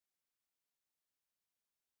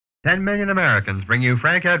10 million Americans bring you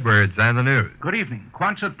Frank Edwards and the news. Good evening.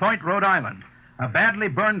 Quonset Point, Rhode Island. A badly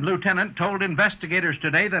burned lieutenant told investigators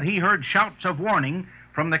today that he heard shouts of warning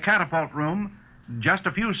from the catapult room just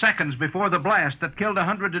a few seconds before the blast that killed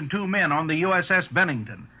 102 men on the USS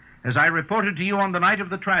Bennington. As I reported to you on the night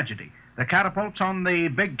of the tragedy, the catapults on the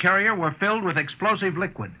big carrier were filled with explosive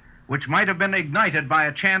liquid, which might have been ignited by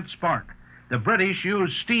a chance spark. The British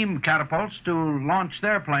used steam catapults to launch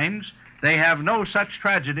their planes. They have no such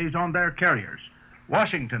tragedies on their carriers.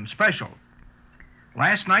 Washington Special.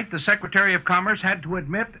 Last night, the Secretary of Commerce had to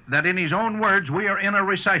admit that, in his own words, we are in a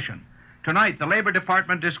recession. Tonight, the Labor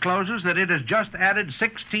Department discloses that it has just added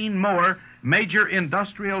 16 more major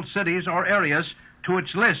industrial cities or areas to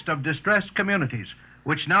its list of distressed communities,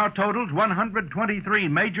 which now totals 123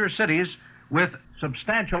 major cities with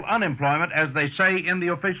substantial unemployment, as they say in the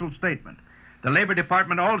official statement. The Labor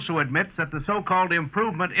Department also admits that the so-called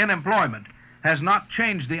improvement in employment has not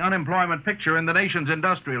changed the unemployment picture in the nation's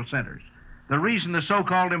industrial centers. The reason the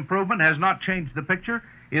so-called improvement has not changed the picture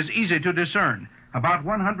is easy to discern. About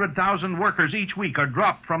 100,000 workers each week are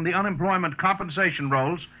dropped from the unemployment compensation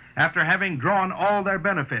rolls after having drawn all their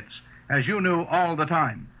benefits, as you knew all the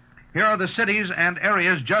time. Here are the cities and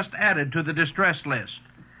areas just added to the distressed list: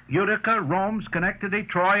 Utica, Rome, Schenectady,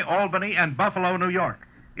 Troy, Albany, and Buffalo, New York;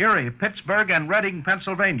 Erie, Pittsburgh, and Reading,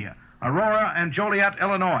 Pennsylvania; Aurora and Joliet,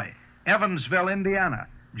 Illinois; Evansville, Indiana;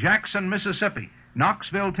 Jackson, Mississippi;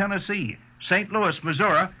 Knoxville, Tennessee; St. Louis,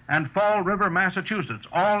 Missouri, and Fall River, Massachusetts,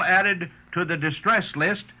 all added to the distress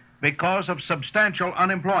list because of substantial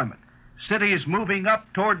unemployment. Cities moving up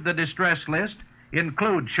toward the distress list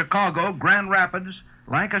include Chicago, Grand Rapids,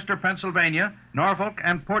 Lancaster, Pennsylvania, Norfolk,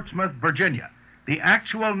 and Portsmouth, Virginia. The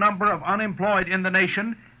actual number of unemployed in the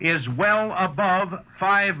nation is well above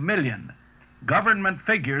 5 million. Government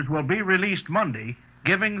figures will be released Monday,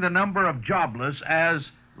 giving the number of jobless as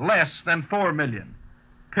less than 4 million.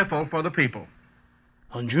 Piffle for the people.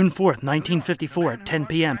 On June 4th, 1954, at 10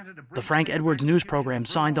 p.m., the Frank Edwards news program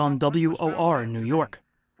signed on WOR in New York.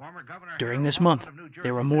 During this month,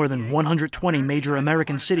 there were more than 120 major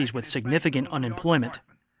American cities with significant unemployment.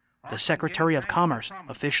 The Secretary of Commerce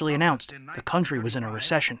officially announced the country was in a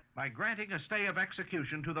recession.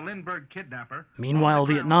 Meanwhile,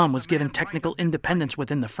 Vietnam was given technical independence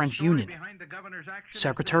within the French Union.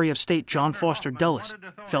 Secretary of State John Foster Dulles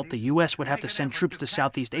felt the U.S. would have to send troops to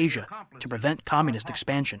Southeast Asia to prevent communist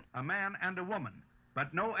expansion. A man and a woman,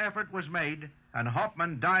 but no effort was made, and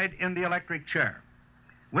Hoffman died in the electric chair.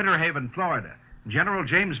 Winter Haven, Florida. General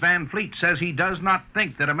James Van Fleet says he does not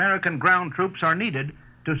think that American ground troops are needed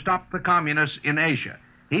to stop the communists in Asia.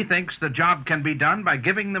 He thinks the job can be done by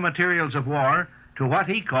giving the materials of war to what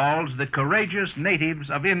he calls the courageous natives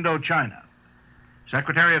of Indochina.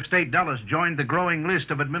 Secretary of State Dulles joined the growing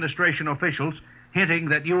list of administration officials hinting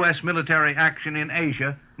that U.S. military action in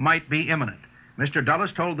Asia might be imminent. Mr.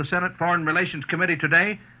 Dulles told the Senate Foreign Relations Committee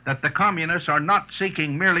today that the communists are not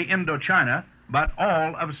seeking merely Indochina, but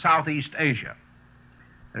all of Southeast Asia.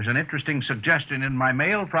 There's an interesting suggestion in my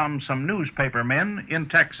mail from some newspaper men in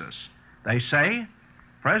Texas. They say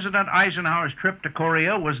President Eisenhower's trip to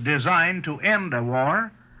Korea was designed to end a war.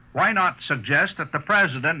 Why not suggest that the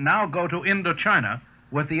president now go to Indochina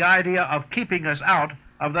with the idea of keeping us out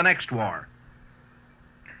of the next war?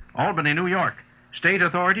 Albany, New York. State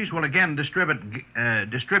authorities will again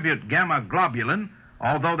distribute gamma globulin,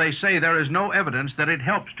 although they say there is no evidence that it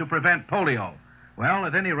helps to prevent polio. Well,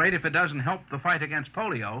 at any rate, if it doesn't help the fight against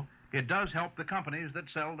polio, it does help the companies that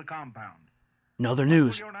sell the compound. In other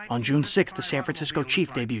news, on June 6th, the San Francisco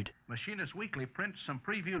Chief debuted. Machinist Weekly prints some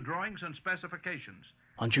preview drawings and specifications.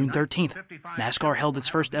 On June 13th, NASCAR held its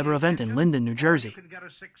first ever event in Linden, New Jersey.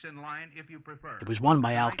 It was won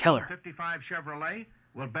by Al Keller. 55 Chevrolet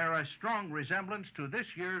will bear a strong resemblance to this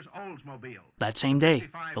year's Oldsmobile. That same day,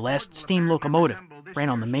 the last steam locomotive ran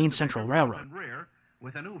on the Maine Central Railroad.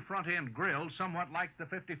 With a new front-end grille somewhat like the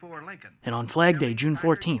 54 Lincoln. And on Flag Day, June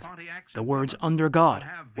 14th, the words "Under God"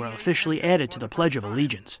 were officially added to the Pledge of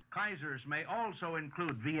Allegiance. Kaisers may also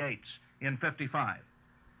include V8s in 55.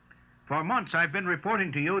 For months, I've been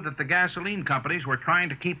reporting to you that the gasoline companies were trying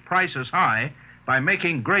to keep prices high by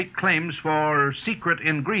making great claims for secret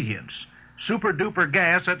ingredients, super-duper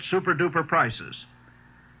gas at super-duper prices.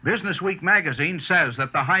 Business Week magazine says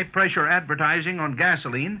that the high-pressure advertising on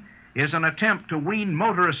gasoline is an attempt to wean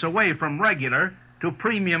motorists away from regular to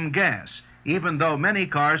premium gas, even though many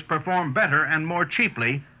cars perform better and more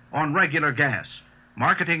cheaply on regular gas.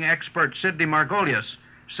 Marketing expert Sidney Margolius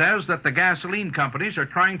says that the gasoline companies are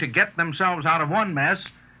trying to get themselves out of one mess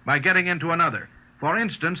by getting into another. For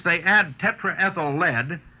instance, they add tetraethyl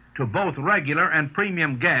lead to both regular and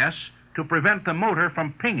premium gas to prevent the motor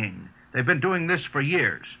from pinging. They've been doing this for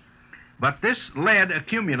years. But this lead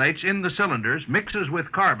accumulates in the cylinders, mixes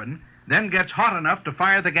with carbon, then gets hot enough to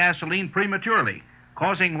fire the gasoline prematurely,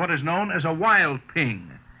 causing what is known as a wild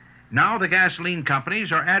ping. Now the gasoline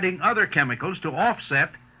companies are adding other chemicals to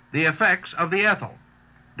offset the effects of the ethyl.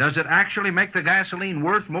 Does it actually make the gasoline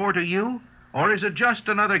worth more to you, or is it just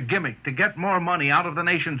another gimmick to get more money out of the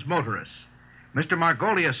nation's motorists? Mr.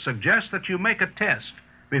 Margolius suggests that you make a test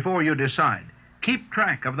before you decide. Keep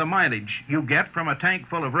track of the mileage you get from a tank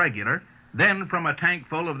full of regular, then from a tank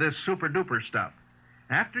full of this super-duper stuff.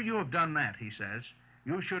 After you have done that, he says,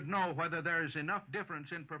 you should know whether there is enough difference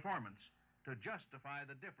in performance to justify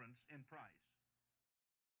the difference in price.